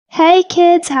Hey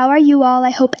kids, how are you all? I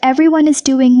hope everyone is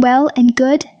doing well and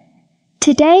good.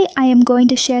 Today I am going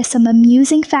to share some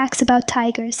amusing facts about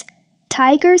tigers.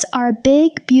 Tigers are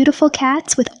big, beautiful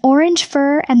cats with orange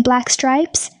fur and black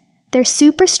stripes. They're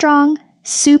super strong,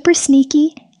 super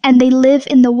sneaky, and they live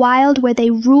in the wild where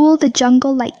they rule the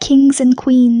jungle like kings and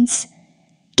queens.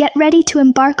 Get ready to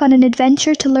embark on an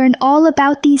adventure to learn all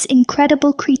about these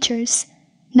incredible creatures.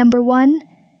 Number 1.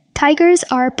 Tigers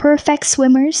are perfect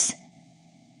swimmers.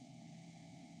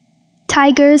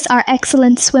 Tigers are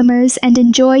excellent swimmers and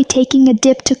enjoy taking a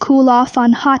dip to cool off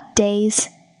on hot days.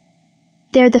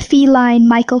 They're the feline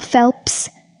Michael Phelps.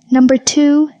 Number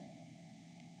 2.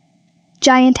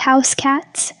 Giant house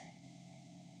cats.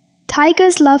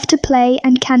 Tigers love to play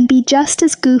and can be just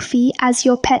as goofy as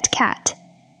your pet cat,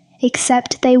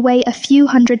 except they weigh a few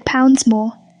 100 pounds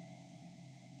more.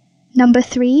 Number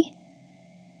 3.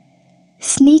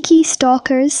 Sneaky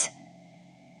stalkers.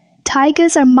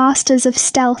 Tigers are masters of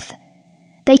stealth.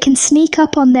 They can sneak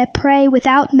up on their prey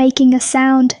without making a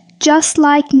sound, just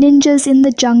like ninjas in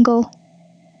the jungle.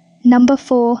 Number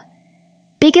 4.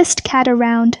 Biggest cat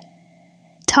around.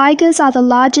 Tigers are the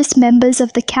largest members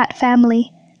of the cat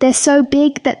family. They're so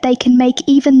big that they can make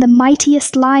even the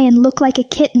mightiest lion look like a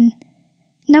kitten.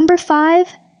 Number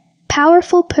 5.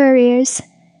 Powerful purriers.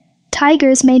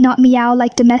 Tigers may not meow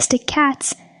like domestic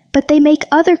cats, but they make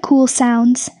other cool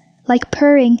sounds, like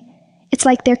purring. It's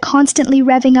like they're constantly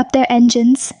revving up their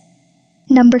engines.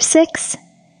 Number 6.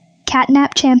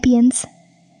 Catnap champions.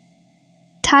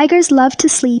 Tigers love to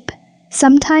sleep,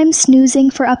 sometimes snoozing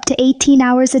for up to 18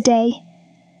 hours a day.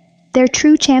 They're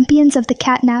true champions of the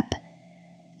catnap.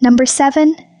 Number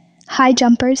 7. High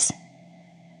jumpers.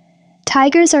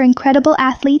 Tigers are incredible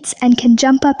athletes and can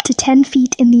jump up to 10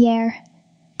 feet in the air.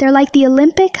 They're like the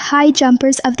Olympic high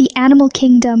jumpers of the animal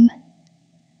kingdom.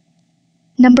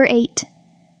 Number 8.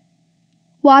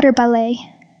 Water ballet.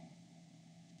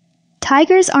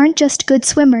 Tigers aren't just good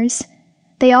swimmers,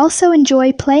 they also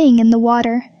enjoy playing in the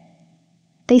water.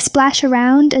 They splash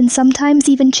around and sometimes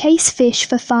even chase fish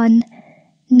for fun.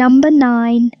 Number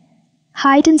 9.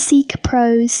 Hide-and-seek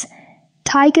pros.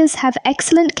 Tigers have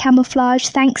excellent camouflage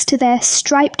thanks to their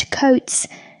striped coats,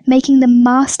 making them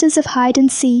masters of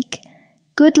hide-and-seek.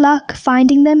 Good luck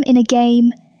finding them in a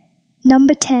game.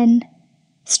 Number 10.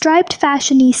 Striped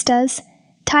fashionistas.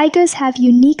 Tigers have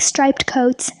unique striped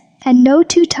coats, and no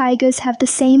two tigers have the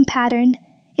same pattern.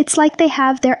 It's like they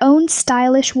have their own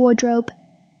stylish wardrobe.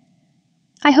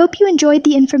 I hope you enjoyed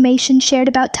the information shared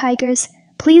about tigers.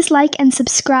 Please like and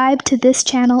subscribe to this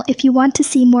channel if you want to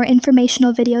see more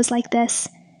informational videos like this.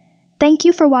 Thank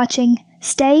you for watching.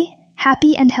 Stay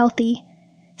happy and healthy.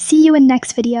 See you in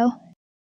next video.